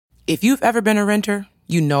If you've ever been a renter,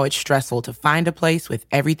 you know it's stressful to find a place with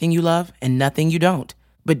everything you love and nothing you don't.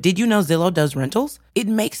 But did you know Zillow does rentals? It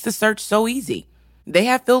makes the search so easy. They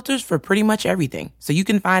have filters for pretty much everything, so you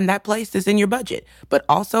can find that place that's in your budget, but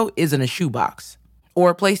also isn't a shoebox. Or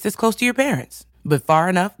a place that's close to your parents, but far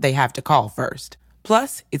enough they have to call first.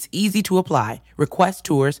 Plus, it's easy to apply, request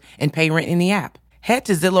tours, and pay rent in the app. Head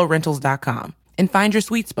to ZillowRentals.com and find your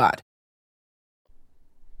sweet spot.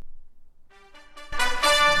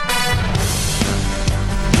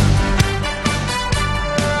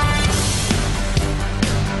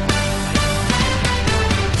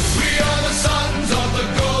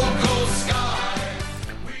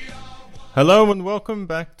 Hello and welcome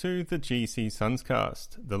back to the GC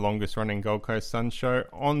Sunscast, the longest running Gold Coast Suns show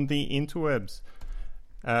on the interwebs.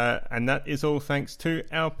 And that is all thanks to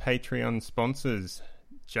our Patreon sponsors,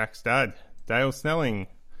 Jack Stad, Dale Snelling,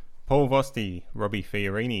 Paul Vosti, Robbie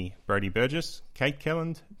Fiorini, Brody Burgess, Kate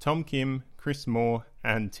Kelland, Tom Kim, Chris Moore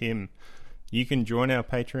and Tim. You can join our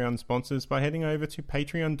Patreon sponsors by heading over to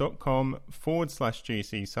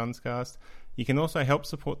patreon.com/GC Sunscast. You can also help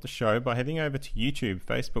support the show by heading over to YouTube,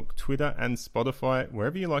 Facebook, Twitter and Spotify,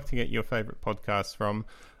 wherever you like to get your favourite podcasts from.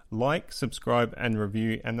 Like, subscribe and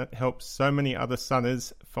review, and that helps so many other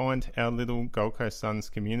Sunners find our little Gold Coast Suns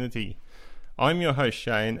community. I'm your host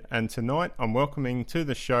Shane, and tonight I'm welcoming to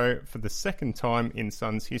the show for the second time in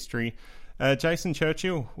Suns history, Jason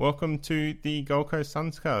Churchill. Welcome to the Gold Coast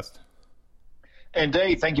Sunscast.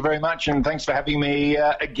 Indeed, thank you very much, and thanks for having me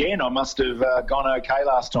again. I must have gone okay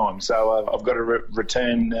last time, so I've got a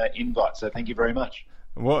return invite, so thank you very much.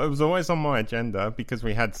 Well, it was always on my agenda because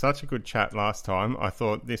we had such a good chat last time. I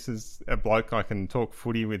thought this is a bloke I can talk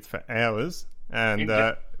footy with for hours and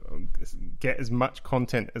get as much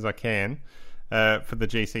content as I can for the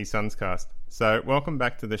GC Sunscast. So welcome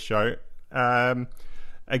back to the show.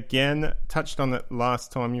 Again, touched on it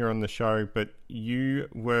last time you were on the show, but you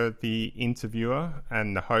were the interviewer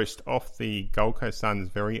and the host of the Gold Coast Suns'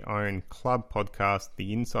 very own club podcast,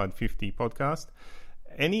 the Inside 50 podcast.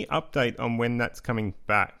 Any update on when that's coming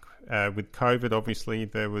back? With COVID, obviously,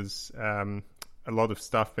 there was a lot of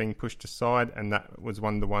stuff being pushed aside, and that was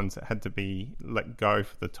one of the ones that had to be let go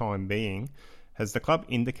for the time being. Has the club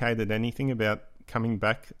indicated anything about coming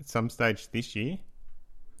back at some stage this year?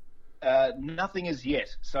 Nothing as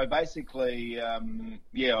yet. So basically, I'm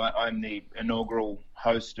the inaugural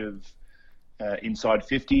host of Inside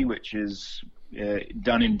 50, which is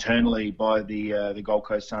done internally by the Gold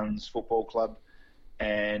Coast Suns Football Club,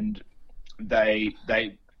 and they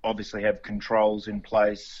obviously have controls in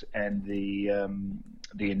place and the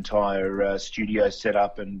entire studio set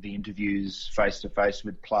up and the interviews face to face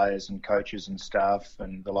with players and coaches and staff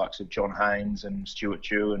and the likes of John Haynes and Stuart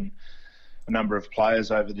Dew and a number of players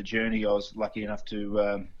over the journey I was lucky enough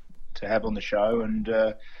to have on the show. And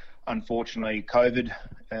unfortunately, COVID,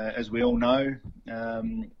 as we all know, a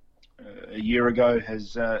year ago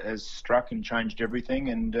has struck and changed everything.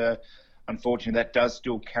 And unfortunately, that does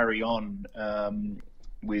still carry on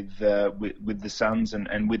with the Suns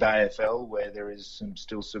and with AFL, where there is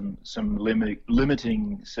still some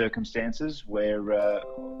limiting circumstances where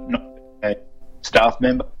not a staff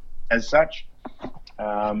member as such.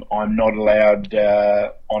 I'm not allowed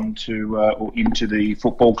onto or into the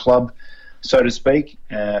football club, so to speak,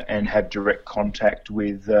 and have direct contact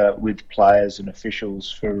with players and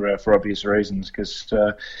officials for obvious reasons. Because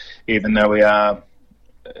even though we are,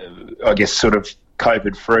 I guess, sort of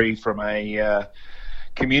COVID-free from a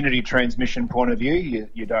community transmission point of view,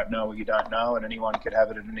 you don't know what you don't know, and anyone could have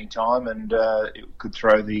it at any time, and it could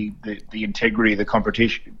throw the integrity of the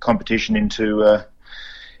competition into a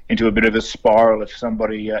bit of a spiral if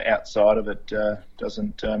somebody outside of it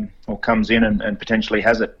doesn't or comes in and potentially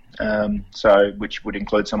has it, so which would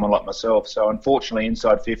include someone like myself. So unfortunately,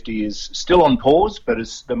 Inside 50 is still on pause, but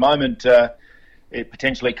as the moment it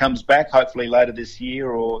potentially comes back, hopefully later this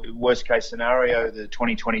year, or worst case scenario, the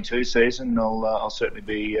 2022 season, I'll certainly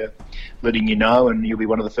be letting you know, and you'll be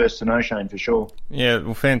one of the first to know, Shane, for sure. Yeah,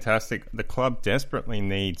 well, fantastic. The club desperately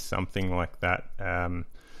needs something like that.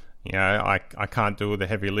 You know, I can't do all the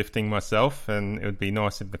heavy lifting myself, and it would be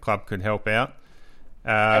nice if the club could help out.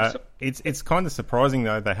 It's kind of surprising,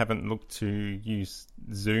 though, they haven't looked to use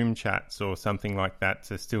Zoom chats or something like that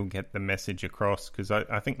to still get the message across, because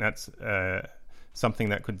I think that's something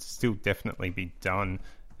that could still definitely be done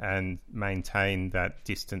and maintain that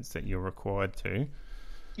distance that you're required to.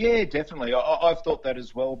 Yeah, definitely. I've thought that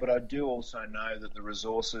as well, but I do also know that the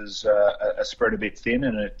resources are spread a bit thin,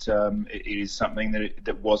 and it is something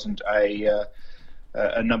that wasn't a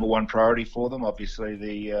a number one priority for them. Obviously,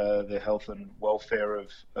 the health and welfare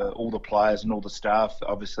of all the players and all the staff.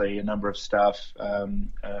 Obviously, a number of staff are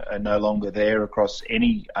no longer there across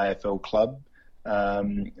any AFL club.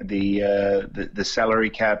 The salary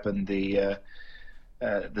cap and the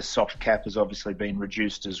soft cap has obviously been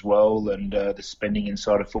reduced as well, and the spending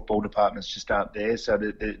inside of football departments just aren't there. So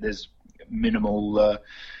there's minimal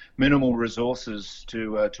resources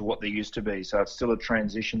to what there used to be. So it's still a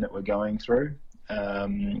transition that we're going through.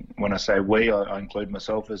 When I say we, I include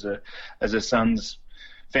myself as a Suns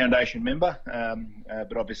Foundation member,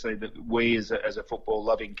 but obviously we as a football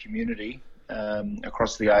loving community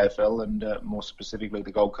across the AFL and more specifically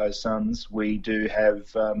the Gold Coast Suns, we do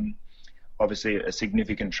have obviously a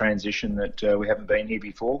significant transition that we haven't been here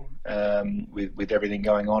before, with everything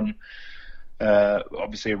going on.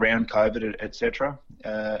 Obviously around COVID, etc.,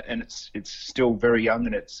 and it's still very young,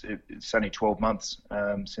 and it's only 12 months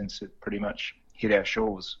since it pretty much hit our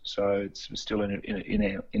shores. So it's still in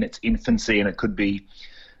its infancy, and it could be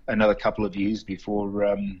another couple of years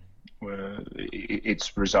before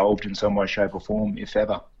it's resolved in some way, shape, or form, if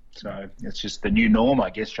ever. So it's just the new norm, I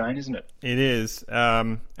guess, Shane, isn't it? It is,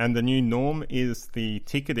 and the new norm is the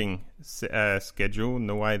ticketing schedule and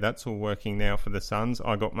the way that's all working now for the Suns.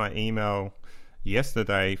 I got my email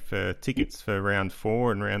yesterday for tickets for round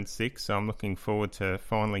 4 and round 6, so I'm looking forward to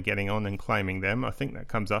finally getting on and claiming them. I think that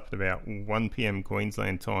comes up at about 1 p.m.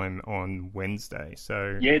 Queensland time on Wednesday.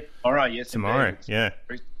 So yeah, tomorrow, yes, tomorrow, indeed.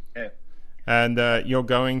 yeah. And you're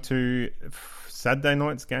going to Saturday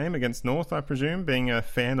night's game against North, I presume, being a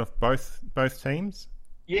fan of both teams?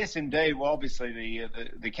 Yes, indeed. Well, obviously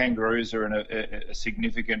the Kangaroos are in a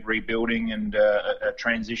significant rebuilding and a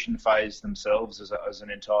transition phase themselves as an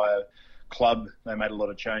entire club. They made a lot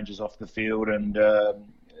of changes off the field and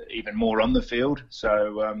even more on the field.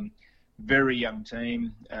 So very young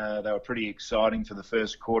team. They were pretty exciting for the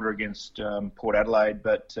first quarter against Port Adelaide,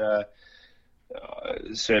 but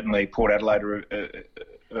certainly Port Adelaide are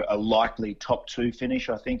a likely top 2 finish,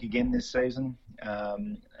 I think, again this season.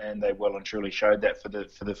 And they well and truly showed that for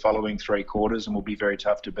the following 3 quarters, and will be very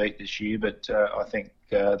tough to beat this year. But I think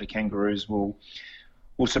the Kangaroos will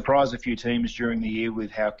surprise a few teams during the year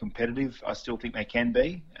with how competitive I still think they can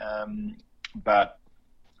be. But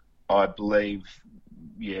I believe,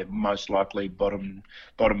 most likely bottom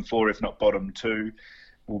 4, if not bottom 2,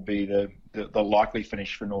 will be the likely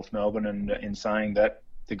finish for North Melbourne. And in saying that,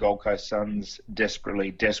 the Gold Coast Suns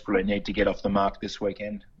desperately need to get off the mark this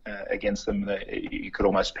weekend against them. You could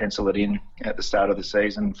almost pencil it in at the start of the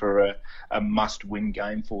season for a must-win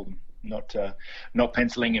game for them. Not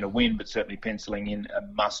penciling in a win, but certainly penciling in a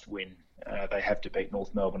must-win. They have to beat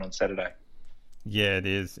North Melbourne on Saturday. Yeah, it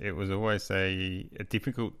is. It was always a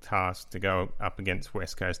difficult task to go up against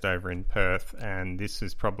West Coast over in Perth, and this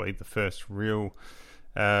is probably the first real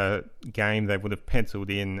game they would have penciled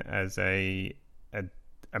in as a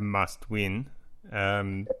must-win.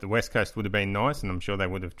 The West Coast would have been nice, and I'm sure they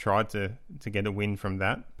would have tried to get a win from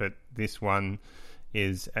that, but this one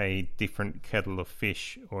is a different kettle of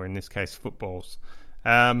fish, or in this case, footballs.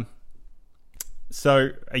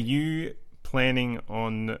 So are you planning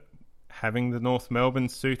on having the North Melbourne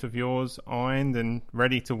suit of yours ironed and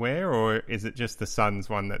ready to wear, or is it just the Suns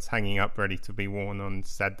one that's hanging up ready to be worn on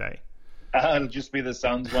Saturday? It'll just be the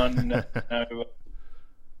Suns one.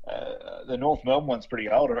 The North Melbourne one's pretty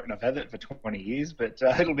old. I reckon I've had it for 20 years, but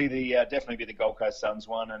it'll be definitely be the Gold Coast Suns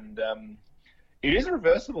one, and it is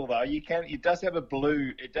reversible though. It does have a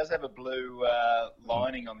blue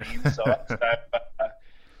lining on the inside. So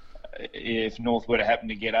if North were to happen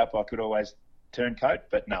to get up, I could always turn coat,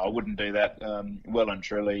 but no, I wouldn't do that. Well and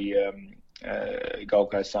truly,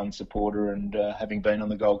 Gold Coast Suns supporter, and having been on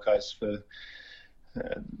the Gold Coast for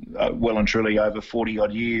well and truly over 40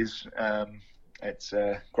 odd years. It's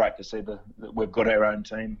great to see that we've got our own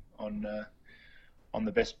team on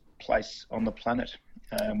the best place on the planet.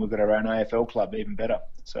 We've got our own AFL club, even better.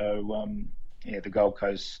 So, the Gold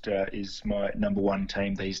Coast is my number one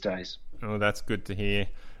team these days. Oh, that's good to hear.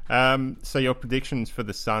 So your predictions for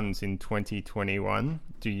the Suns in 2021,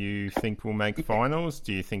 do you think we'll make finals?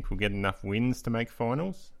 Do you think we'll get enough wins to make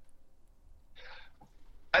finals?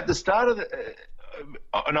 At the start of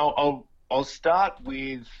and I'll start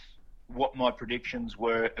with what my predictions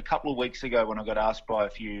were a couple of weeks ago when I got asked by a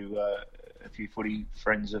few footy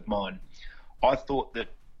friends of mine. I thought that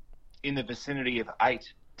in the vicinity of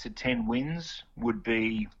 8 to 10 wins would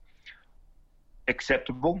be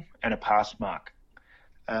acceptable and a pass mark.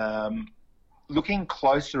 Looking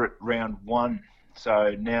closer at round 1,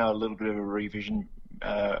 so now a little bit of a revision,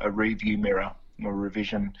 a review mirror or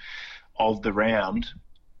revision of the round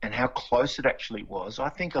and how close it actually was. I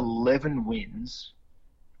think 11 wins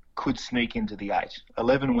could sneak into the 8.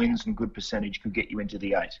 11 wins and good percentage could get you into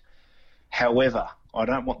the 8. However, I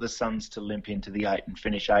don't want the Suns to limp into the 8 and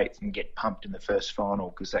finish 8th and get pumped in the first final,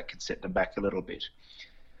 because that could set them back a little bit.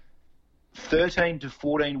 13 to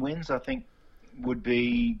 14 wins, I think, would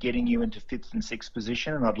be getting you into 5th and 6th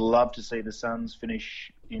position, and I'd love to see the Suns finish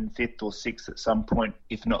in 5th or 6th at some point,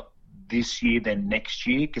 if not this year, then next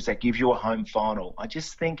year, because that gives you a home final. I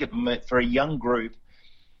just think for a young group,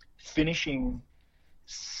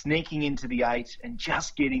 sneaking into the 8 and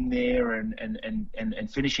just getting there and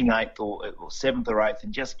finishing 8th or 7th or 8th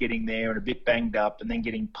and just getting there and a bit banged up and then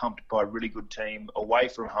getting pumped by a really good team away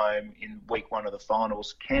from home in week 1 of the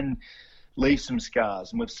finals can leave some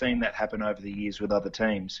scars, and we've seen that happen over the years with other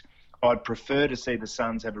teams. I'd prefer to see the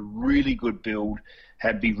Suns have a really good build,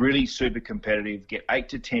 be really super competitive, get 8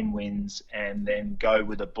 to 10 wins, and then go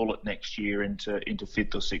with a bullet next year into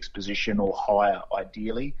 5th or 6th position or higher,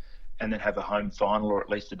 ideally, and then have a home final or at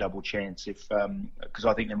least a double chance, because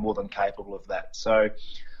I think they're more than capable of that. So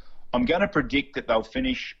I'm going to predict that they'll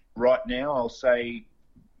finish right now. I'll say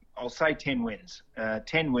 10 wins.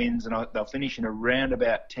 10 wins, and they'll finish in around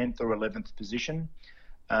about 10th or 11th position.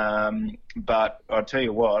 But I'll tell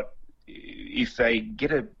you what, if they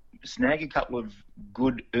snag a couple of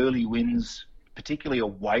good early wins, particularly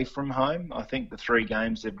away from home, I think the 3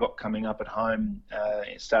 games they've got coming up at home,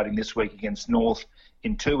 starting this week against North,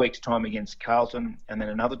 in 2 weeks' time against Carlton, and then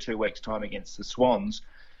another 2 weeks' time against the Swans,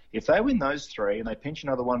 if they win those 3 and they pinch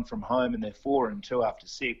another one from home and they're 4-2 after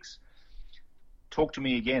 6, talk to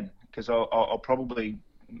me again, because I'll probably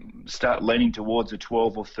start leaning towards a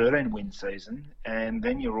 12 or 13 win season, and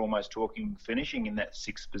then you're almost talking finishing in that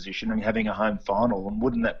 6th position and having a home final. And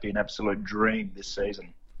wouldn't that be an absolute dream this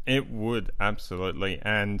season? It would, absolutely.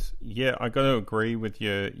 And yeah, I got to agree with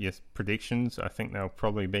your predictions. I think they'll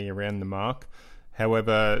probably be around the mark.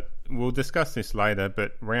 However, we'll discuss this later,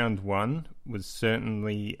 but round 1 was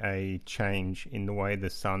certainly a change in the way the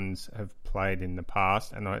Suns have played in the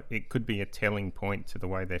past, and it could be a telling point to the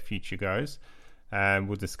way their future goes.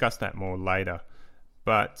 We'll discuss that more later.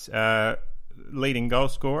 But leading goal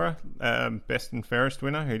scorer, best and fairest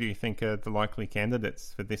winner, who do you think are the likely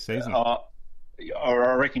candidates for this season?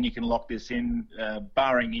 I reckon you can lock this in,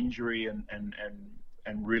 barring injury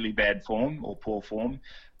and really bad form or poor form.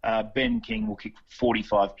 Ben King will kick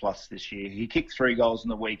 45 plus this year. He kicked 3 goals in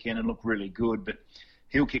the weekend and looked really good, but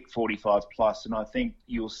he'll kick 45 plus, and I think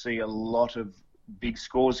you'll see a lot of big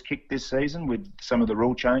scores kicked this season with some of the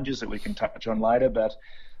rule changes that we can touch on later. But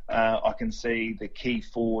I can see the key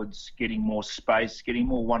forwards getting more space, getting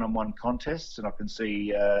more one-on-one contests, and I can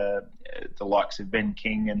see the likes of Ben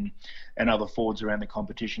King and other forwards around the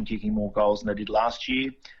competition kicking more goals than they did last year.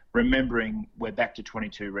 Remembering we're back to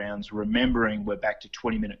 22 rounds, remembering we're back to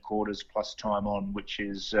 20-minute quarters plus time on, which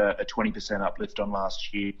is a 20% uplift on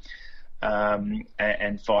last year,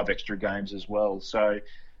 and 5 extra games as well. So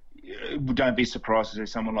don't be surprised to see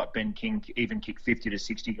someone like Ben King even kick 50 to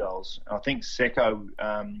 60 goals. I think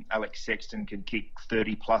Alex Sexton can kick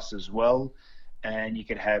 30 plus as well. And you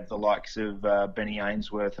could have the likes of Benny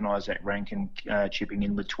Ainsworth and Isaac Rankin chipping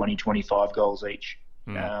in with 20, 25 goals each.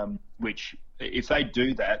 Which, if they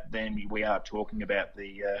do that, then we are talking about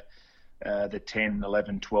the 10,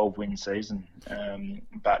 11, 12 win season.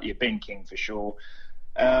 But yeah, Ben King for sure.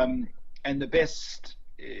 And the best,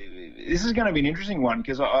 this is going to be an interesting one,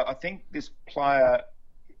 because I think this player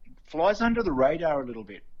flies under the radar a little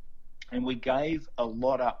bit. And we gave a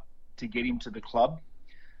lot up to get him to the club.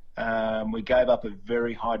 We gave up a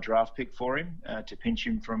very high draft pick for him to pinch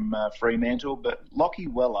him from Fremantle. But Lockie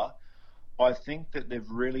Weller, I think that they've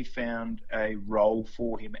really found a role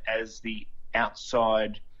for him as the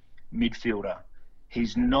outside midfielder.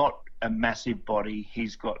 He's not a massive body.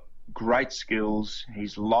 He's got great skills.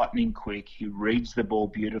 He's lightning quick. He reads the ball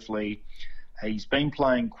beautifully. He's been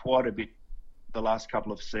playing quite a bit the last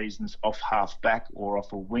couple of seasons off half-back or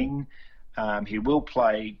off a wing. He will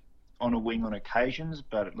play on a wing on occasions,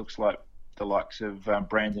 but it looks like the likes of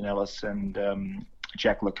Brandon Ellis and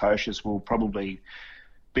Jack Lukosius will probably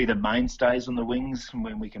be the mainstays on the wings,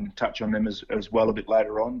 when we can touch on them as well a bit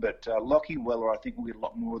later on. But Lockie Weller, I think, will get a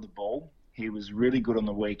lot more of the ball. He was really good on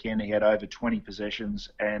the weekend. He had over 20 possessions,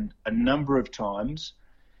 and a number of times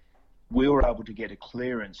we were able to get a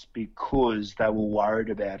clearance because they were worried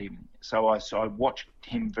about him. So I watched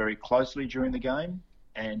him very closely during the game,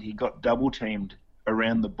 and he got double-teamed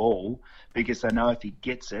around the ball because they know if he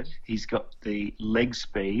gets it, he's got the leg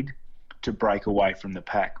speed to break away from the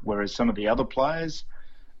pack. Whereas some of the other players,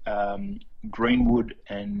 Greenwood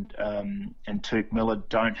and Tuke Miller,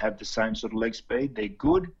 don't have the same sort of leg speed. They're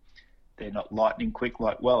good. They're not lightning quick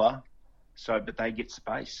like Weller, But they get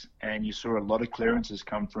space, and you saw a lot of clearances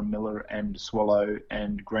come from Miller and Swallow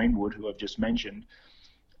and Greenwood, who I've just mentioned,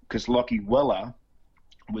 because Lachie Weller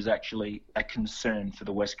was actually a concern for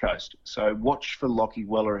the West Coast. So watch for Lachie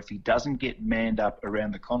Weller. If he doesn't get manned up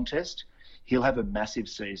around the contest, he'll have a massive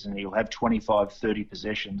season. He'll have 25, 30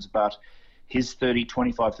 possessions, but his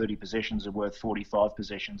 25, 30 possessions are worth 45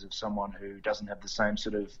 possessions of someone who doesn't have the same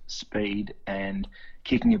sort of speed and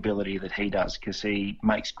kicking ability that he does, because he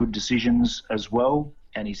makes good decisions as well,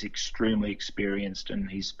 and he's extremely experienced, and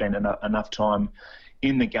he's spent enough time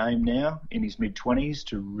in the game now in his mid-20s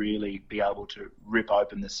to really be able to rip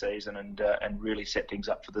open the season and really set things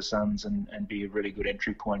up for the Suns and be a really good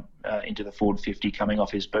entry point into the forward 50 coming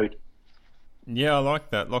off his boot. Yeah, I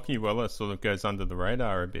like that. Lachie Weller sort of goes under the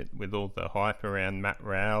radar a bit with all the hype around Matt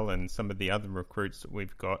Rowell and some of the other recruits that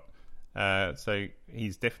we've got. So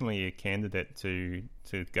he's definitely a candidate to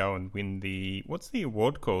go and win what's the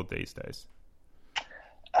award called these days?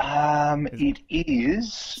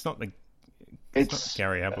 It's not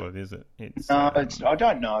Gary Ablett, is it? I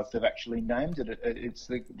don't know if they've actually named it. It's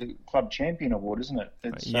the Club Champion Award, isn't it?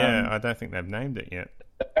 I don't think they've named it yet.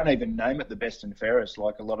 They don't even name it the best and fairest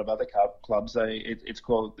like a lot of other clubs. It's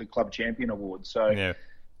called the Club Champion Award. So, yeah.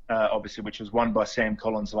 Obviously, which was won by Sam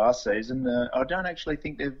Collins last season. I don't actually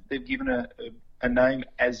think they've given a name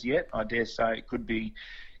as yet. I dare say it could be,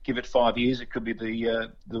 give it 5 years, it could be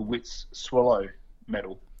the Wits Swallow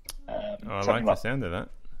medal. I like the sound of that.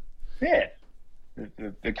 Yeah.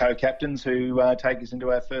 The co-captains who take us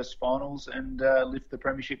into our first finals and lift the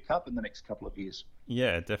Premiership Cup in the next couple of years.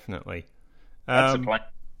 Yeah, definitely. That's the plan.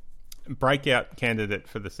 Breakout candidate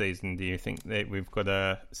for the season, do you think that we've got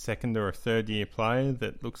a second or a third year player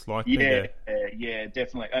that looks likely to... Yeah,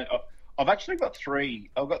 definitely. I've actually got three.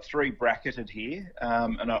 I've got three bracketed here,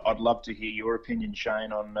 and I'd love to hear your opinion,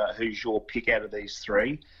 Shane, on who's your pick out of these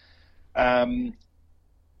three.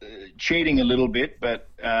 Cheating a little bit, but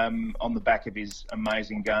on the back of his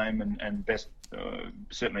amazing game and best,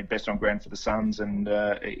 certainly best on ground for the Suns, and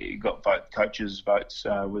he got both coaches' votes.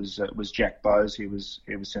 Was Jack Bowes. He was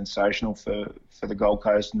sensational for the Gold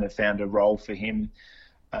Coast, and they found a role for him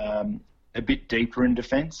a bit deeper in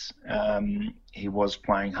defence. He was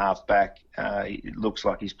playing half back. It looks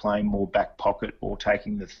like he's playing more back pocket or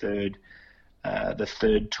taking the third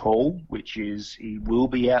tall, which is he will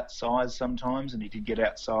be outsized sometimes, and he did get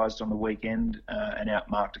outsized on the weekend and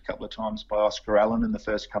outmarked a couple of times by Oscar Allen in the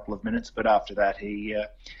first couple of minutes. But after that, he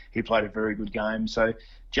played a very good game. So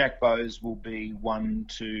Jack Bowes will be one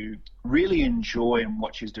to really enjoy and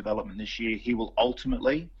watch his development this year. He will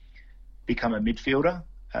ultimately become a midfielder,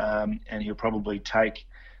 and he'll probably take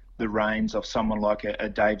the reins of someone like a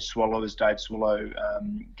Dave Swallow as Dave Swallow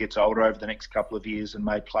gets older over the next couple of years and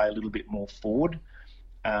may play a little bit more forward.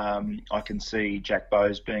 I can see Jack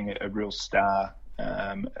Bowes being a real star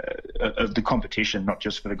of the competition, not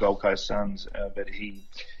just for the Gold Coast Suns, but he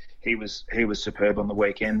was superb on the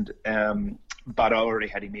weekend. But I already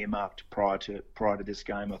had him earmarked prior to this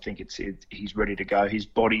game. I think he's ready to go. His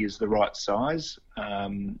body is the right size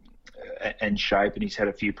and shape, and he's had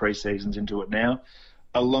a few pre-seasons into it now.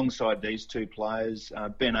 Alongside these two players,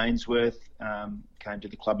 Ben Ainsworth came to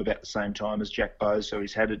the club about the same time as Jack Bowes, so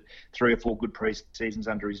he's had 3 or 4 good pre-seasons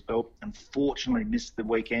under his belt. Unfortunately, missed the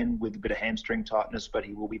weekend with a bit of hamstring tightness, but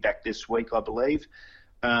he will be back this week, I believe.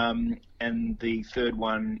 And the third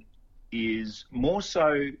one is more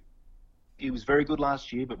so, he was very good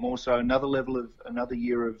last year, but more so another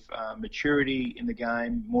year of maturity in the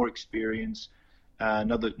game, more experience,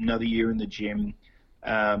 another year in the gym.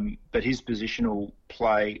 But his positional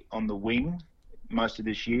play on the wing most of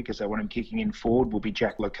this year, because they want him kicking in forward, will be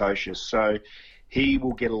Jack Lukosius. So he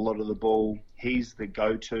will get a lot of the ball. He's the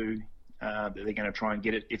go-to. They're going to try and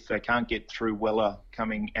get it. If they can't get through Weller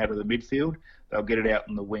coming out of the midfield, they'll get it out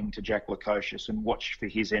in the wing to Jack Lukosius, and watch for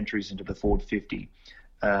his entries into the forward 50.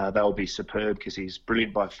 They'll be superb because he's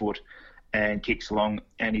brilliant by foot and kicks along,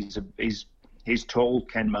 and he's tall,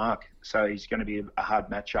 can mark, so he's going to be a hard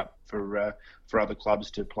matchup for other clubs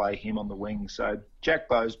to play him on the wing. So Jack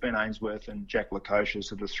Bowes, Ben Ainsworth, and Jack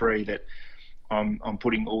Lukosius are the three that I'm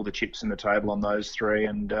putting all the chips in the table on those three,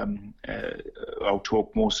 and I'll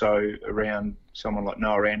talk more so around someone like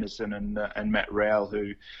Noah Anderson and Matt Rowell,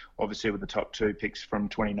 who obviously were the top 2 picks from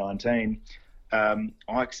 2019.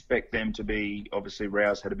 I expect them to be, obviously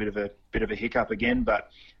Rowell's had a bit of a hiccup again, but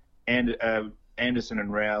Anderson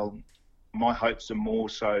and Rowell, my hopes are more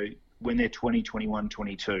so when they're 20, 21,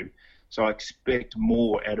 22. So I expect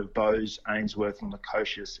more out of Bowes, Ainsworth and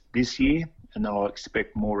Lukosius this year, and then I'll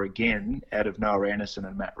expect more again out of Noah Anderson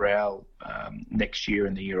and Matt Rowell next year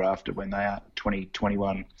and the year after when they are 20,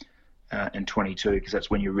 21 and 22, because that's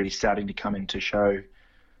when you're really starting to come in to show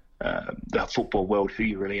the football world who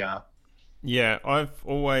you really are. Yeah, I've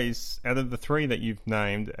always, out of the three that you've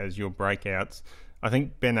named as your breakouts, I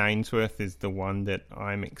think Ben Ainsworth is the one that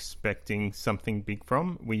I'm expecting something big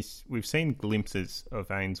from. We've seen glimpses of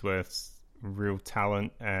Ainsworth's real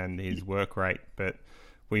talent and his work rate, but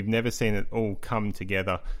we've never seen it all come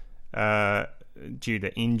together due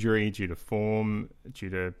to injury, due to form, due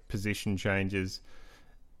to position changes.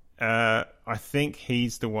 I think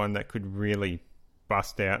he's the one that could really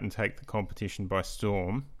bust out and take the competition by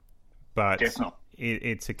storm. But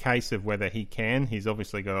it's a case of whether he can. He's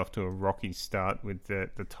obviously got off to a rocky start with the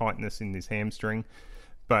tightness in his hamstring,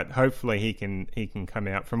 but hopefully he can come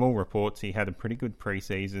out. From all reports, he had a pretty good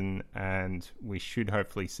preseason, and we should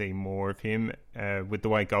hopefully see more of him. With the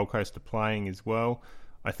way Gold Coast are playing as well,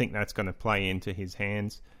 I think that's going to play into his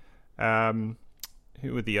hands.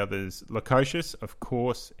 Who are the others? Lukosius, of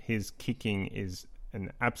course, his kicking is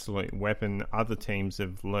an absolute weapon. Other teams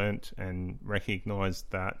have learnt and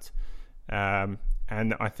recognised that.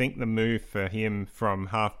 And I think the move for him from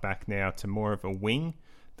half-back now to more of a wing,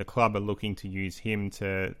 the club are looking to use him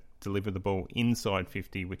to deliver the ball inside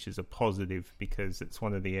 50, which is a positive because it's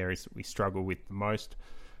one of the areas that we struggle with the most.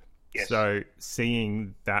 Yes. So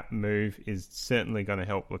seeing that move is certainly going to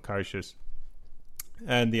help Lukosius.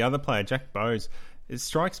 And the other player, Jack Bowes, it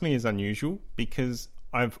strikes me as unusual because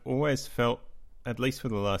I've always felt, at least for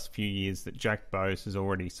the last few years, that Jack Bowes has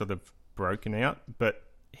already sort of broken out, but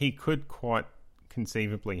he could quite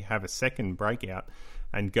conceivably have a second breakout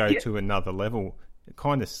and go to another level.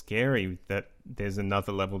 Kind of scary that there's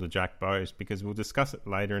another level to Jack Bowes, because we'll discuss it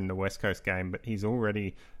later in the West Coast game, but he's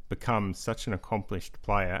already become such an accomplished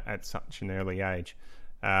player at such an early age.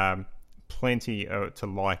 Plenty to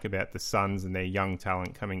like about the Suns and their young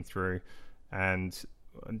talent coming through, and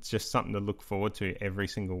it's just something to look forward to every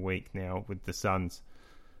single week now with the Suns.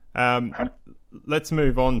 Let's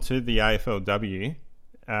move on to the AFLW.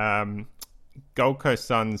 Gold Coast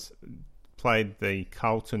Suns played the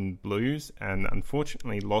Carlton Blues and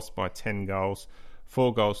unfortunately lost by 10 goals,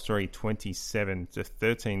 4 goals 3, 27 to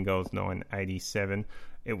 13 goals 9, 87.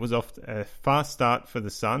 It was off a fast start for the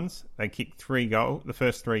Suns. They kicked the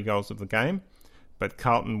first 3 goals of the game, but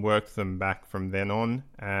Carlton worked them back from then on,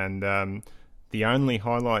 and the only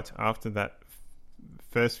highlight after that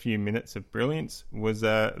first few minutes of brilliance was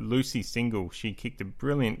Lucy Single. She kicked a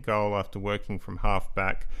brilliant goal after working from half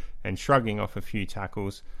back and shrugging off a few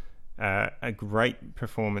tackles. A great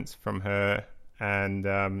performance from her,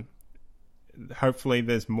 and hopefully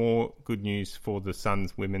there's more good news for the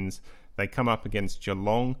Suns women's. They come up against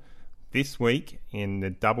Geelong this week in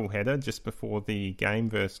the doubleheader just before the game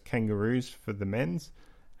versus Kangaroos for the men's,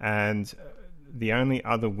 and the only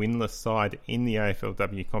other winless side in the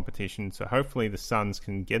AFLW competition, so hopefully the Suns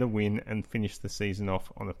can get a win and finish the season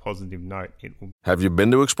off on a positive note. Have you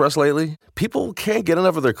been to Express lately? People can't get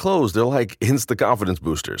enough of their clothes. They're like instant confidence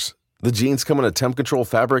boosters. The jeans come in a temp control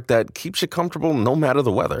fabric that keeps you comfortable no matter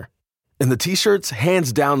the weather. And the t-shirts,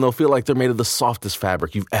 hands down, they'll feel like they're made of the softest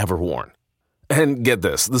fabric you've ever worn. And get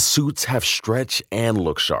this, the suits have stretch and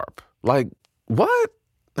look sharp. Like, what?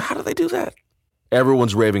 How do they do that?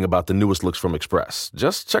 Everyone's raving about the newest looks from Express.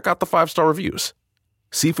 Just check out the 5-star reviews.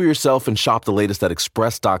 See for yourself and shop the latest at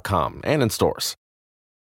express.com and in stores.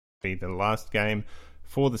 Be the last game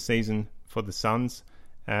for the season for the Suns,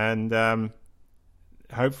 and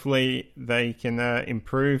hopefully they can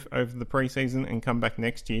improve over the preseason and come back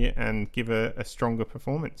next year and give a stronger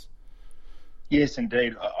performance. Yes,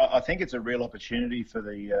 indeed. I think it's a real opportunity for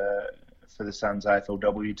the Suns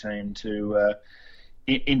AFLW team to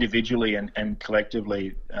individually and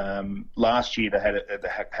collectively. Last year they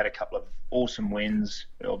had a couple of awesome wins.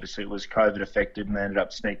 Obviously it was COVID affected and they ended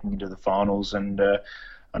up sneaking into the finals and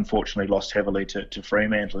unfortunately lost heavily to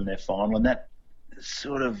Fremantle in their final. And that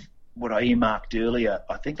sort of what I earmarked earlier,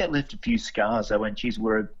 I think that left a few scars. They went, geez,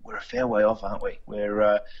 we're a fair way off, aren't we?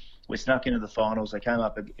 We snuck into the finals. They came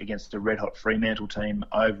up against a red-hot Fremantle team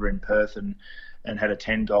over in Perth and had a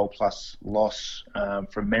 10-goal plus loss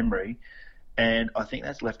from memory. And I think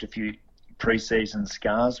that's left a few pre-season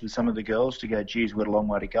scars with some of the girls to go, geez, we've got a long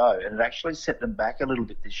way to go. And it actually set them back a little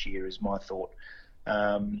bit this year, is my thought.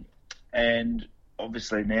 And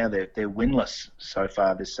obviously now they're winless so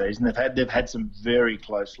far this season. They've had some very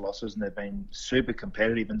close losses and they've been super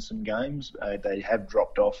competitive in some games. They have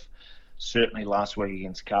dropped off. Certainly last week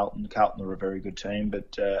against Carlton. Carlton are a very good team,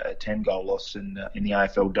 but a 10-goal loss in the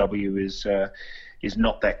AFLW is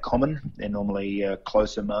not that common. They're normally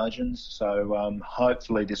closer margins. So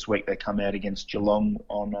hopefully this week they come out against Geelong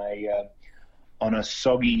on a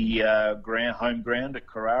soggy home ground at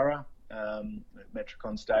Carrara.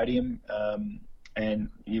 Metricon Stadium. And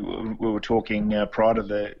we were talking prior to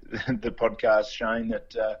the podcast, Shane,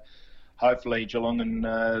 that hopefully Geelong and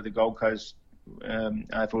the Gold Coast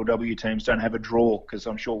AFLW teams don't have a draw, because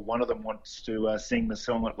I'm sure one of them wants to sing the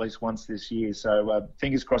song at least once this year. So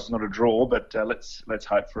fingers crossed it's not a draw, but let's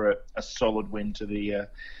hope for a solid win to the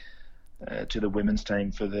women's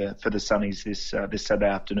team for the Sunnies this Saturday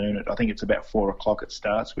afternoon. I think it's about 4:00 it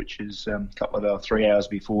starts, which is a couple of 3 hours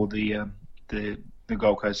before the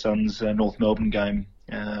Gold Coast Suns North Melbourne game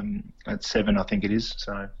at 7, I think it is.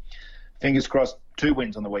 So fingers crossed, 2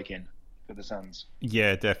 wins on the weekend for the Suns.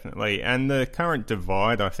 Yeah, definitely. And the current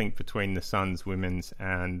divide, I think, between the Suns women's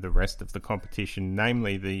and the rest of the competition,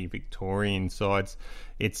 namely the Victorian sides,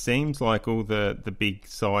 it seems like all the big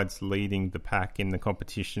sides leading the pack in the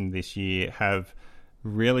competition this year have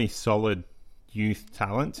really solid youth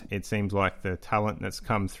talent. It seems like the talent that's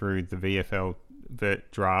come through the VFL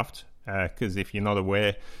draft, because if you're not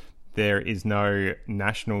aware, there is no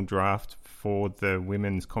national draft for the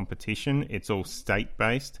women's competition. It's all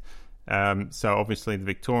state-based. So obviously the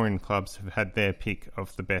Victorian clubs have had their pick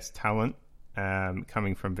of the best talent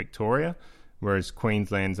coming from Victoria, whereas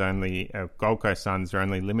Queensland's Gold Coast Suns are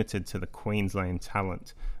only limited to the Queensland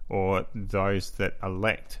talent, or those that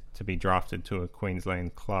elect to be drafted to a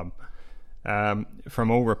Queensland club.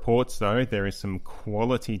 From all reports, though, there is some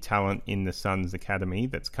quality talent in the Suns Academy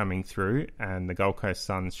that's coming through, and the Gold Coast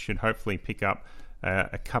Suns should hopefully pick up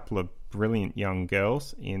a couple of brilliant young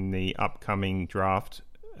girls in the upcoming draft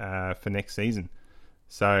for next season.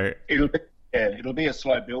 So it'll be a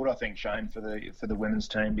slow build, I think, Shane, for the women's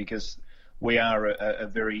team, because we are a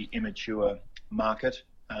very immature market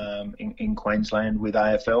in Queensland with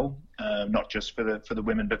AFL, not just for the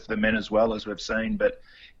women but for the men as well, as we've seen. But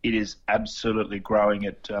it is absolutely growing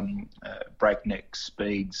at breakneck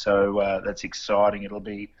speed. So that's exciting.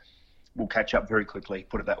 We'll catch up very quickly,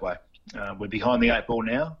 put it that way. We're behind the 8 ball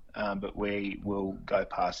now, but we will go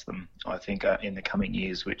past them, I think, in the coming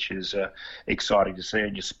years, which is exciting to see.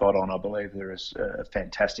 And you're spot on. I believe there is a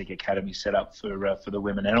fantastic academy set up for the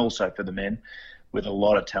women and also for the men, with a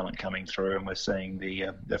lot of talent coming through, and we're seeing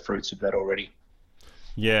the fruits of that already.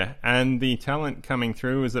 Yeah, and the talent coming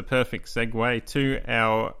through is a perfect segue to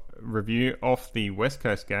our review of the West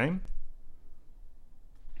Coast game.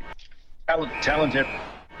 Talented.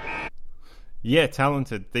 Yeah,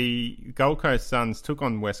 talented. The Gold Coast Suns took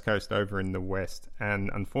on West Coast over in the West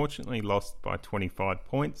and unfortunately lost by 25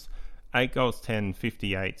 points, 8 goals 10,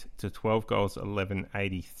 58 to 12 goals 11,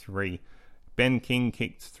 83. Ben King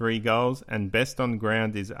kicked 3 goals, and best on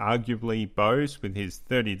ground is arguably Bose with his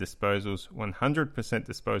 30 disposals, 100%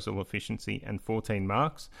 disposal efficiency and 14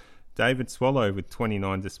 marks. David Swallow with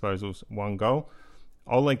 29 disposals, 1 goal.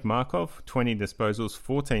 Oleg Markov, 20 disposals,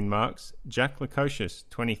 14 marks. Jack Lukosius,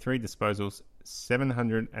 23 disposals,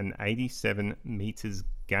 787 metres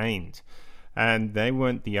gained. And they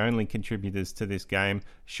weren't the only contributors to this game.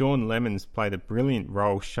 Sean Lemons played a brilliant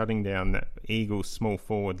role shutting down the Eagles small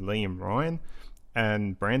forward Liam Ryan.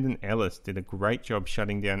 And Brandon Ellis did a great job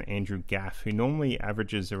shutting down Andrew Gaff, who normally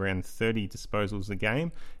averages around 30 disposals a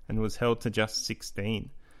game and was held to just 16.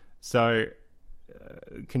 So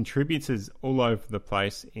contributors all over the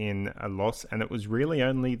place in a loss, and it was really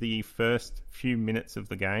only the first few minutes of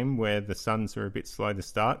the game where the Suns were a bit slow to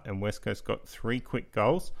start and West Coast got 3 quick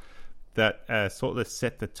goals that sort of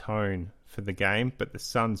set the tone for the game, but the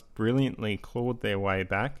Suns brilliantly clawed their way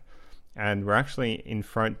back and were actually in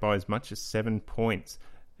front by as much as 7 points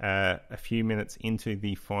a few minutes into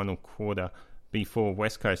the final quarter before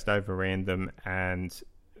West Coast overran them and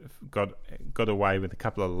got away with a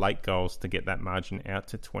couple of late goals to get that margin out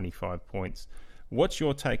to 25 points. What's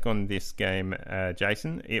your take on this game,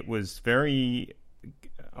 Jason? I was very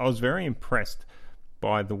impressed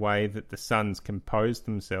by the way that the Suns composed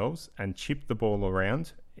themselves and chipped the ball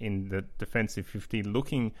around in the defensive 50,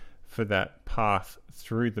 looking for that path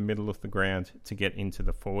through the middle of the ground to get into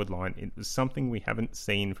the forward line. It was something we haven't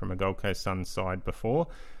seen from a Gold Coast Suns side before,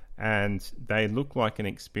 and they look like an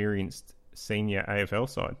experienced senior AFL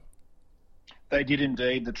side. They did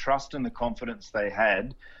indeed. The trust and the confidence they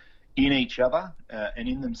had in each other and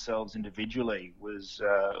in themselves individually was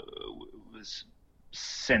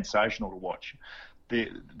sensational to watch.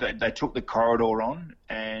 They took the corridor on,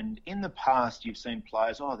 and in the past you've seen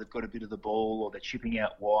players, they've got a bit of the ball or they're chipping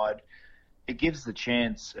out wide. It gives the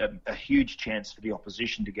chance, a huge chance for the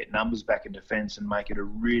opposition to get numbers back in defence and make it a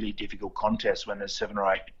really difficult contest when there's 7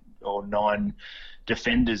 or 8 or 9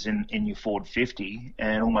 defenders in your forward 50,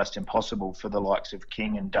 and almost impossible for the likes of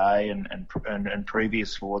King and Day and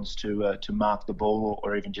previous forwards to mark the ball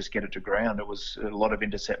or even just get it to ground. It was a lot of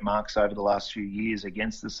intercept marks over the last few years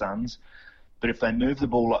against the Suns. But if they move the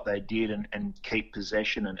ball like they did and keep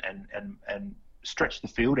possession and stretch the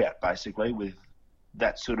field out basically with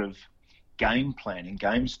that sort of game plan and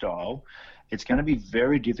game style, it's going to be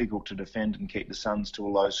very difficult to defend and keep the Suns to a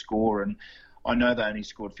low score. And I know they only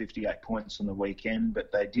scored 58 points on the weekend,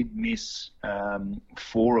 but they did miss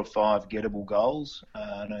 4 or 5 gettable goals.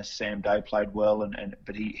 I know Sam Day played well,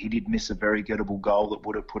 but he did miss a very gettable goal that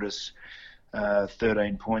would have put us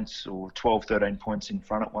 13 points or 12, 13 points in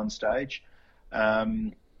front at one stage.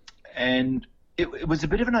 And it was a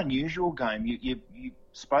bit of an unusual game. You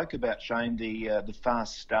spoke about, Shane, the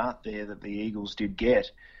fast start there that the Eagles did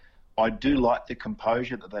get. I do like the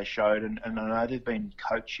composure that they showed, and I know they've been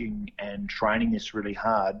coaching and training this really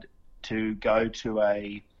hard to go to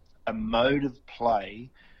a mode of play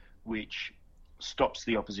which stops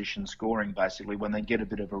the opposition scoring, basically, when they get a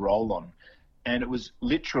bit of a roll on. And it was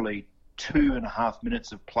literally 2.5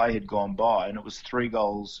 minutes of play had gone by, and it was 3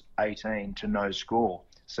 goals, 18 to no score.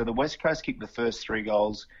 So the West Coast kicked the first 3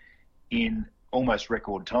 goals in almost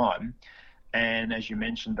record time. And as you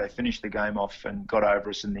mentioned, they finished the game off and got over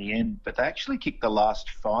us in the end, but they actually kicked the last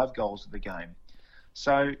 5 goals of the game.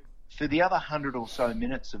 So for the other 100 or so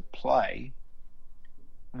minutes of play,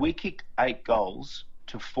 we kicked 8 goals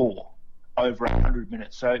to 4 over 100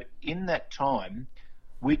 minutes. So in that time,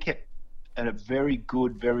 we kept at a very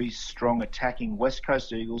good, very strong attacking West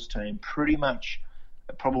Coast Eagles team, pretty much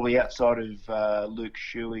probably outside of Luke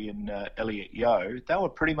Shuey and Elliot Yeo. They were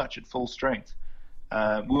pretty much at full strength.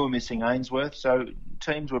 We were missing Ainsworth, so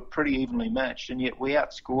teams were pretty evenly matched, and yet we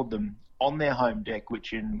outscored them on their home deck,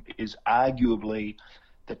 which is arguably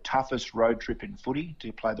the toughest road trip in footy,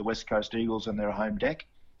 to play the West Coast Eagles on their home deck.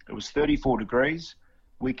 It was 34 degrees.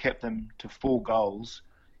 We kept them to 4 goals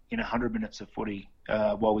in 100 minutes of footy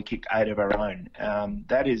while we kicked 8 of our own.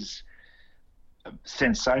 That is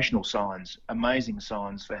sensational signs, amazing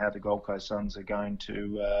signs for how the Gold Coast Suns are going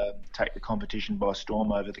to take the competition by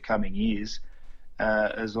storm over the coming years.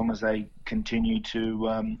 As long as they continue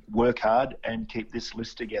to work hard and keep this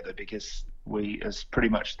list together, because we is pretty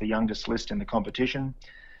much the youngest list in the competition,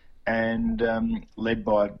 and led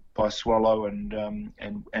by Swallow and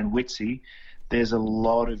Witsy. There's a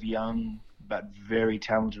lot of young but very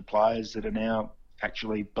talented players that are now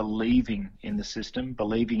actually believing in the system,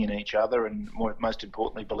 believing in each other, and most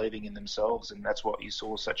importantly, believing in themselves. And that's what you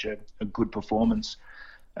saw, such a good performance.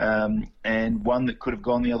 And one that could have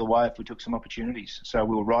gone the other way if we took some opportunities. So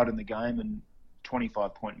we were right in the game, and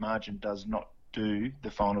 25-point margin does not do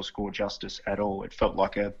the final score justice at all. It felt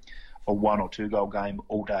like a 1 or 2 goal game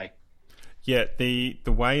all day. Yeah, the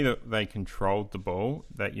way that they controlled the ball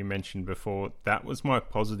that you mentioned before, that was my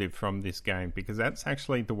positive from this game, because that's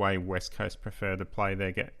actually the way West Coast prefer to play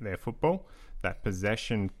their football. That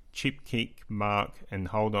possession, chip kick, mark, and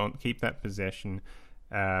hold on, keep that possession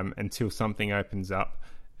until something opens up.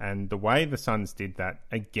 And the way the Suns did that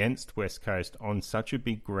against West Coast on such a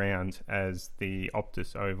big ground as the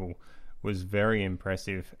Optus Oval was very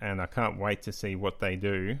impressive, and I can't wait to see what they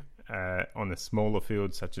do on a smaller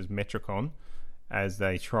field such as Metricon, as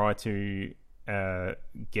they try to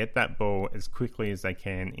get that ball as quickly as they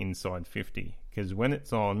can inside 50. Because when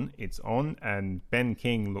it's on, and Ben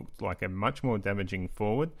King looked like a much more damaging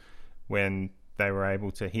forward when they were able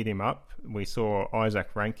to hit him up. We saw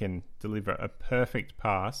Isaac Rankin deliver a perfect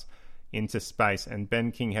pass into space, and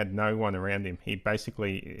Ben King had no one around him.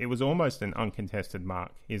 It was almost an uncontested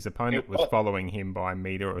mark. His opponent was following him by a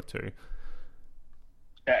metre or 2.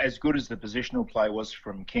 As good as the positional play was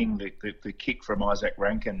from King, the kick from Isaac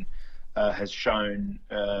Rankin has shown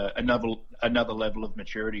another level of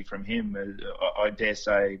maturity from him. I dare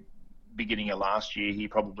say, beginning of last year, he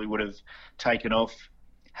probably would have taken off,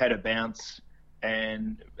 had a bounce,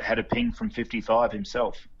 and had a ping from 55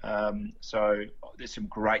 himself. So there's some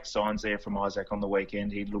great signs there from Isaac on the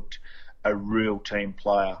weekend. He looked a real team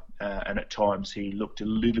player, and at times he looked a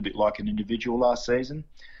little bit like an individual last season.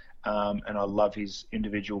 And I love his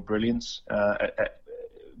individual brilliance, but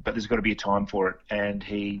there's got to be a time for it, and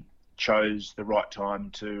he chose the right time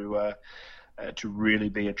to really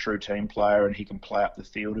be a true team player, and he can play up the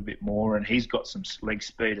field a bit more, and he's got some leg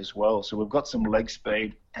speed as well. So we've got some leg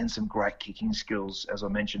speed and some great kicking skills, as I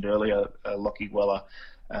mentioned earlier. Lockie Weller,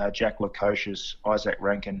 Jack Lukosius, Isaac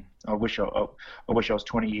Rankin. I wish I was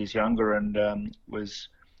 20 years younger and was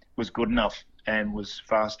good enough and was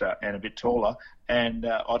faster and a bit taller. And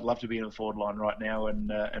I'd love to be in the forward line right now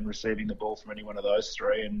and receiving the ball from any one of those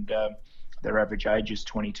three. And their average age is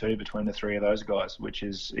 22 between the three of those guys, which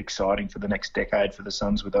is exciting for the next decade for the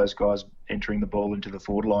Suns, with those guys entering the ball into the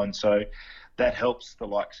forward line. So that helps the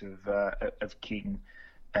likes of King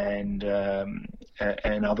and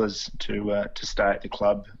others to stay at the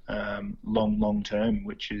club long term,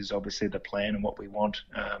 which is obviously the plan and what we want,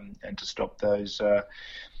 and to stop those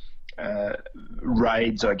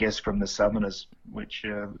raids, I guess, from the Southerners, which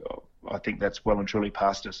I think that's well and truly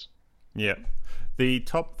past us. Yeah. The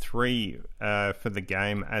top three for the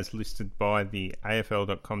game, as listed by the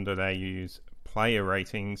AFL.com.au's player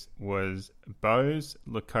ratings, was Bowes,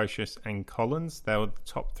 Lukosius and Collins. They were the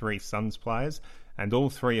top three Suns players, and all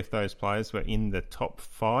three of those players were in the top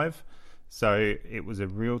five. So it was a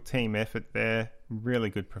real team effort there, really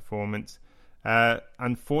good performance.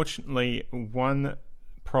 Unfortunately, one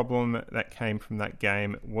problem that came from that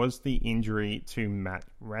game was the injury to Matt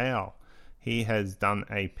Rowell. He has done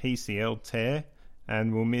a PCL tear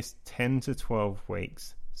and will miss 10 to 12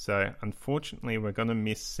 weeks. So unfortunately, we're going to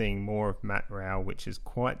miss seeing more of Matt Rowell, which is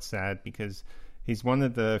quite sad because he's one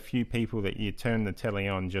of the few people that you turn the telly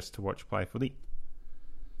on just to watch play footy.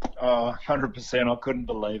 Oh, 100%. I couldn't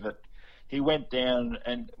believe it. He went down,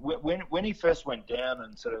 and when he first went down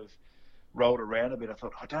and sort of rolled around a bit, I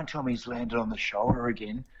thought, oh, don't tell me he's landed on the shoulder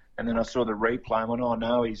again. And then I saw the replay and went, oh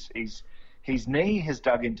no, his knee has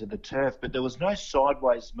dug into the turf, but there was no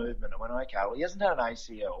sideways movement. I went, okay, well, he hasn't had an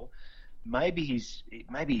ACL. Maybe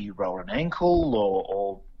he rolled an ankle,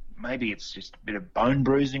 or maybe it's just a bit of bone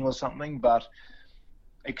bruising or something, but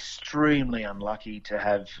extremely unlucky to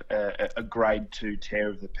have a grade 2 tear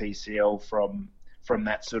of the PCL from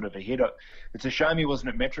that sort of a hit. It's a shame he wasn't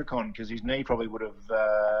at Metricon, because his knee probably would have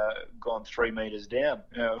gone 3 metres down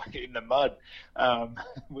in the mud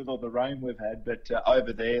with all the rain we've had. But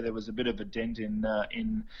over there was a bit of a dent in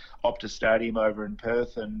Optus Stadium over in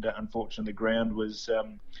Perth, and unfortunately the ground was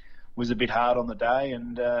a bit hard on the day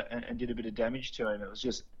and did a bit of damage to him. It was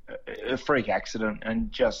just a freak accident,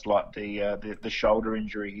 and just like the shoulder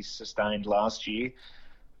injury he sustained last year,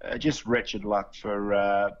 just wretched luck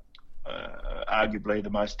for arguably the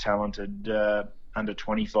most talented under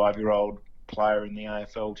 25-year-old player in the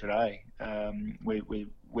AFL today.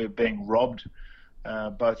 We're being robbed,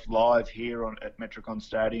 both live here at Metricon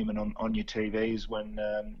Stadium and on your TVs when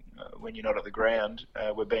you're not at the ground.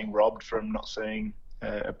 We're being robbed from not seeing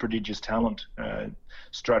a prodigious talent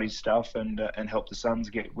strut his stuff and help the Suns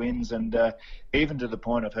get wins. And even to the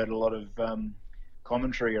point, I've heard a lot of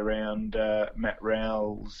commentary around Matt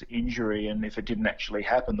Rowell's injury, and if it didn't actually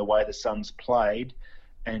happen, the way the Suns played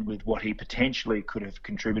and with what he potentially could have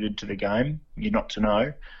contributed to the game, you're not to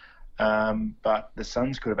know. But the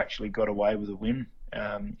Suns could have actually got away with a win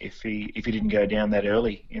if he didn't go down that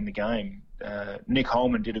early in the game. Nick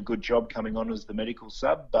Holman did a good job coming on as the medical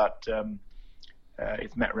sub, but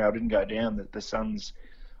if Matt Rowell didn't go down, the Suns,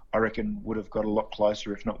 I reckon, would have got a lot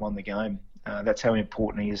closer, if not won the game. That's how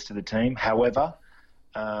important he is to the team. However,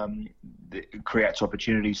 it creates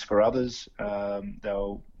opportunities for others.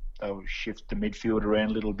 They'll shift the midfield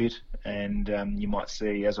around a little bit, and you might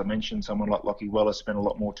see, as I mentioned, someone like Lachie Weller spend a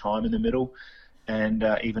lot more time in the middle, and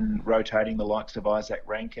even rotating the likes of Isaac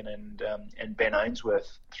Rankin and Ben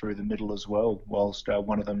Ainsworth through the middle as well, whilst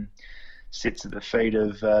one of them sits at the feet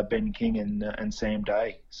of Ben King and Sam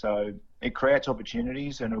Day. So it creates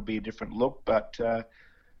opportunities, and it'll be a different look. But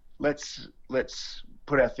let's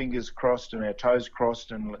put our fingers crossed and our toes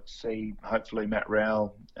crossed, and let's see, hopefully, Matt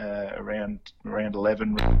Rowell around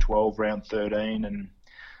 11, round 12, round 13. And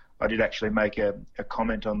I did actually make a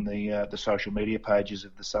comment on the social media pages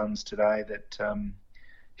of the Suns today that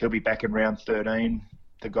he'll be back in round 13.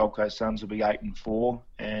 The Gold Coast Suns will be 8-4,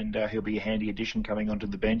 and he'll be a handy addition coming onto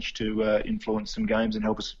the bench to influence some games and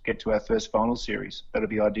help us get to our first final series. That'd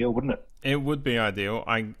be ideal, wouldn't it? It would be ideal.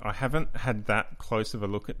 I haven't had that close of a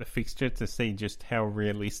look at the fixture to see just how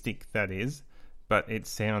realistic that is, but it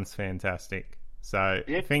sounds fantastic. So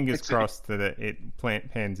fingers crossed that it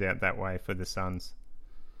pans out that way for the Suns.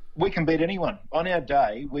 We can beat anyone. On our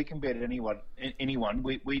day, we can beat anyone.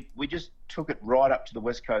 We just took it right up to the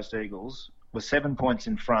West Coast Eagles. We're 7 points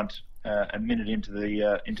in front a minute into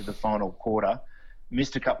the final quarter.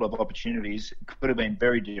 Missed a couple of opportunities. Could have been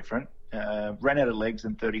very different. Ran out of legs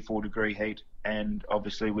in 34-degree heat, and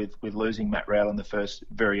obviously with losing Matt Rowell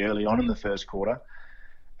very early on in the first quarter.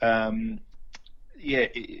 I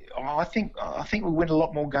think we'll win a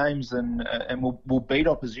lot more games and we'll beat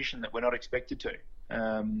opposition that we're not expected to.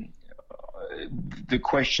 The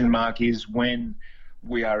question mark is when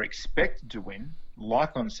we are expected to win,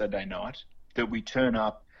 like on Saturday night, that we turn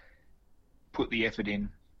up, put the effort in,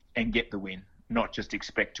 and get the win, not just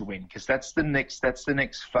expect to win, because that's the next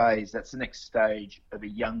phase, that's the next stage of a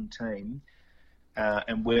young team,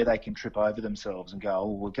 and where they can trip over themselves and go,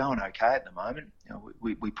 oh, we're going okay at the moment. You know,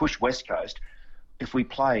 we push West Coast. If we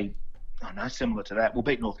play, similar to that, we'll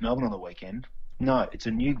beat North Melbourne on the weekend. No, it's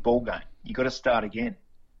a new ball game. You got to start again.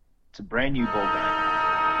 It's a brand new ball game.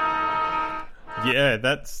 Yeah,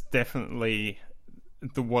 that's definitely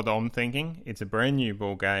what I'm thinking. It's a brand new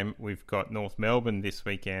ball game. We've got North Melbourne this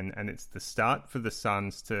weekend, and it's the start for the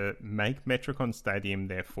Suns to make Metricon Stadium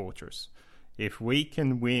their fortress. If we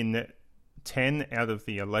can win 10 out of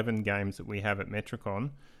the 11 games that we have at Metricon,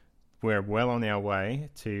 we're well on our way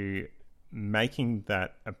to making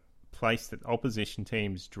that a place that opposition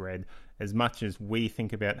teams dread, as much as we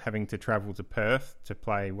think about having to travel to Perth to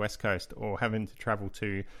play West Coast, or having to travel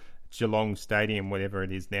to Geelong Stadium, whatever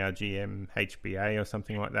it is now, GMHBA or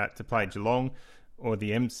something like that, to play Geelong, or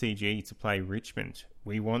the MCG to play Richmond.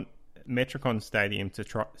 We want Metricon Stadium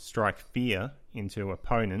to strike fear into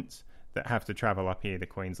opponents that have to travel up here to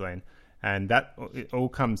Queensland. And that it all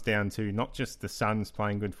comes down to not just the Suns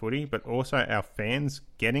playing good footy, but also our fans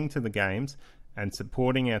getting to the games and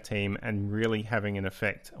supporting our team and really having an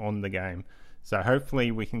effect on the game. So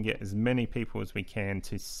hopefully we can get as many people as we can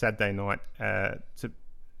to Saturday night to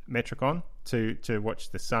Metricon to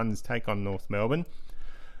watch the Suns take on North Melbourne.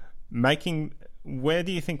 Where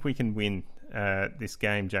do you think we can win this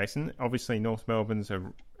game, Jason? Obviously, North Melbourne's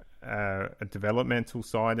a developmental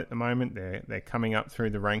side at the moment. They're coming up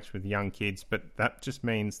through the ranks with young kids, but that just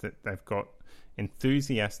means that they've got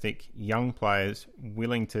enthusiastic young players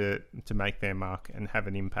willing to make their mark and have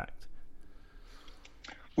an impact.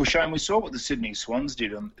 Well, Shane, we saw what the Sydney Swans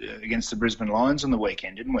did against the Brisbane Lions on the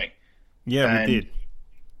weekend, didn't we? Yeah, we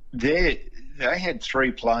did. They had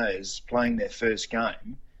 3 players playing their first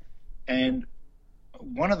game, and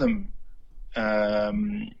one of them, Errol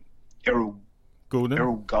Goulden,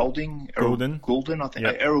 I think.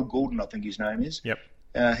 Yep. Errol Goulden, I think his name is. Yep.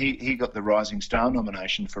 He got the Rising Star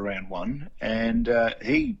nomination for round 1, and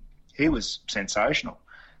he was sensational.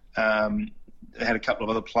 They had a couple of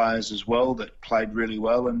other players as well that played really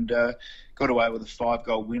well, and got away with a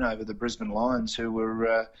 5-goal win over the Brisbane Lions, who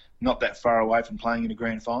were not that far away from playing in a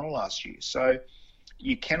grand final last year. So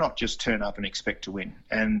you cannot just turn up and expect to win.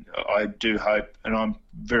 And I do hope, and I'm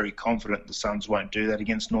very confident the Suns won't do that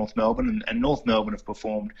against North Melbourne. And North Melbourne have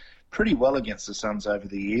performed pretty well against the Suns over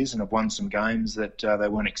the years and have won some games that they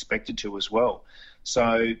weren't expected to as well.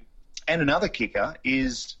 So, and another kicker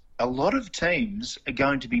is a lot of teams are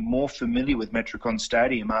going to be more familiar with Metricon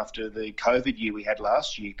Stadium after the COVID year we had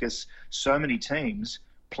last year, because so many teams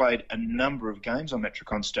played a number of games on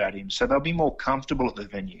Metricon Stadium. So they'll be more comfortable at the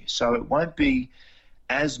venue. So it won't be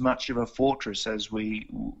as much of a fortress as we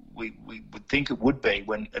would think it would be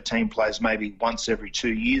when a team plays maybe once every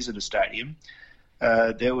 2 years at a stadium.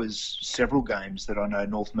 There was several games that I know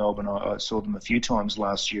North Melbourne, I saw them a few times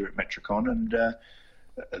last year at Metricon, and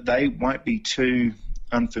they won't be too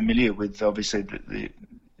unfamiliar with, obviously, the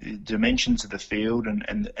dimensions of the field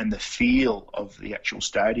and the feel of the actual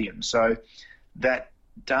stadium. So that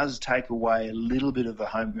does take away a little bit of the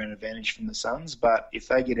home ground advantage from the Suns, but if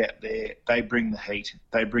they get out there, they bring the heat,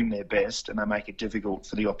 they bring their best, and they make it difficult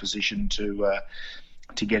for the opposition to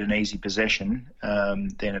get an easy possession.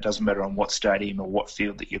 Then it doesn't matter on what stadium or what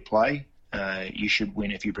field that you play. You should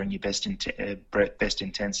win if you bring your best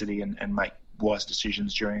intensity and make wise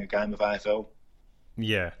decisions during a game of AFL.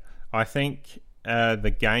 Yeah, I think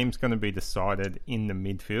the game's going to be decided in the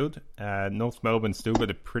midfield. North Melbourne still got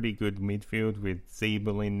a pretty good midfield with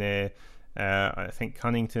Zeeble in there. I think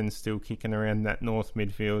Cunnington's still kicking around that North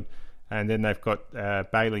midfield. And then they've got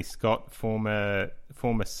Bailey Scott, former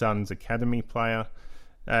Suns Academy player.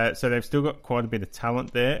 So they've still got quite a bit of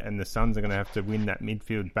talent there, and the Suns are going to have to win that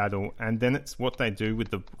midfield battle. And then it's what they do with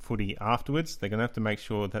the footy afterwards. They're going to have to make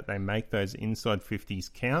sure that they make those inside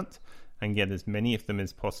 50s count and get as many of them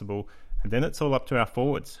as possible. And then it's all up to our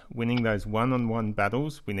forwards, winning those one-on-one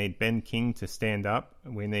battles. We need Ben King to stand up.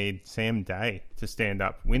 We need Sam Day to stand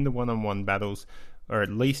up, win the one-on-one battles, or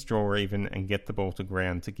at least draw even and get the ball to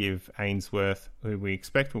ground to give Ainsworth, who we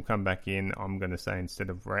expect will come back in, I'm going to say,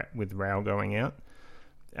 instead of with Rao going out.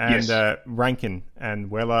 And yes. Rankin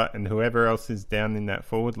and Weller and whoever else is down in that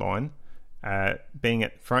forward line, being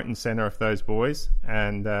at front and centre of those boys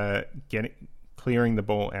and clearing the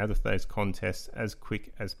ball out of those contests as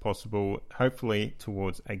quick as possible, hopefully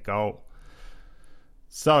towards a goal.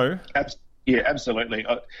 So, yeah, absolutely.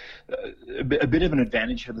 A bit of an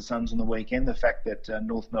advantage for the Suns on the weekend, the fact that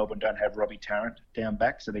North Melbourne don't have Robbie Tarrant down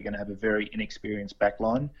back, so they're going to have a very inexperienced back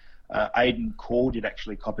line. Aidan Core did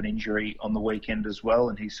actually cop an injury on the weekend as well,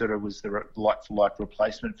 and he sort of was the like-for-like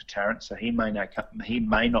replacement for Tarrant, so he may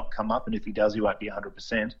not come up, and if he does, he won't be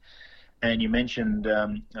 100%. And you mentioned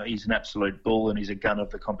he's an absolute bull and he's a gun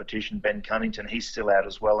of the competition, Ben Cunnington. He's still out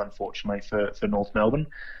as well, unfortunately, for North Melbourne.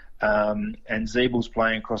 And Zeebel's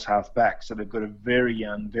playing across half back, so they've got a very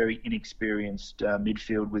young, very inexperienced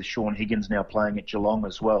midfield with Sean Higgins now playing at Geelong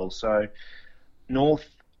as well. So North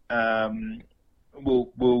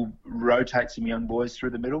will rotate some young boys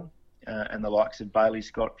through the middle, and the likes of Bailey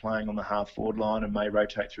Scott playing on the half-forward line and may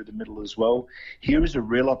rotate through the middle as well. Here is a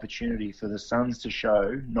real opportunity for the Suns to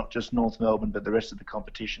show, not just North Melbourne, but the rest of the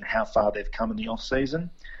competition, how far they've come in the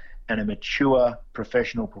off-season. And a mature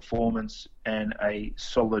professional performance and a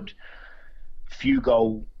solid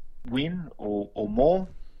few-goal win or more,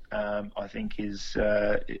 I think is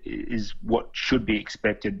what should be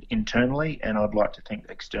expected internally, and I'd like to think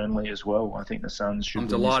externally as well. I think the Suns should. I'm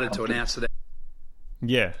delighted to announce that.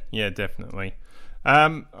 Yeah, definitely.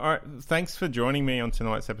 All right, thanks for joining me on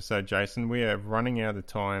tonight's episode, Jason. We are running out of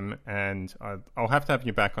time, and I'll have to have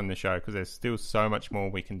you back on the show because there's still so much more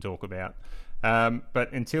we can talk about.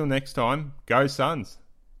 But until next time, go Suns.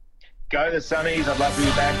 Go the Sunnies. I'd love to be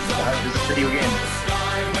back. I hope to see you again.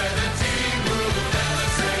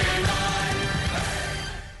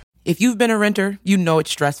 If you've been a renter, you know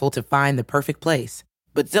it's stressful to find the perfect place.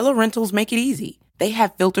 But Zillow Rentals make it easy. They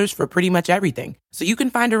have filters for pretty much everything, so you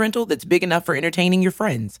can find a rental that's big enough for entertaining your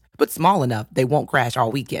friends, but small enough they won't crash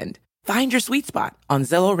all weekend. Find your sweet spot on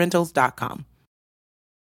ZillowRentals.com.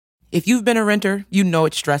 If you've been a renter, you know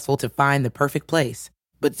it's stressful to find the perfect place.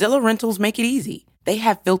 But Zillow Rentals make it easy. They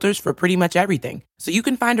have filters for pretty much everything, so you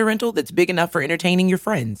can find a rental that's big enough for entertaining your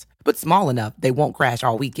friends, but small enough they won't crash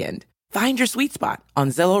all weekend. Find your sweet spot on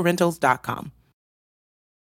ZillowRentals.com.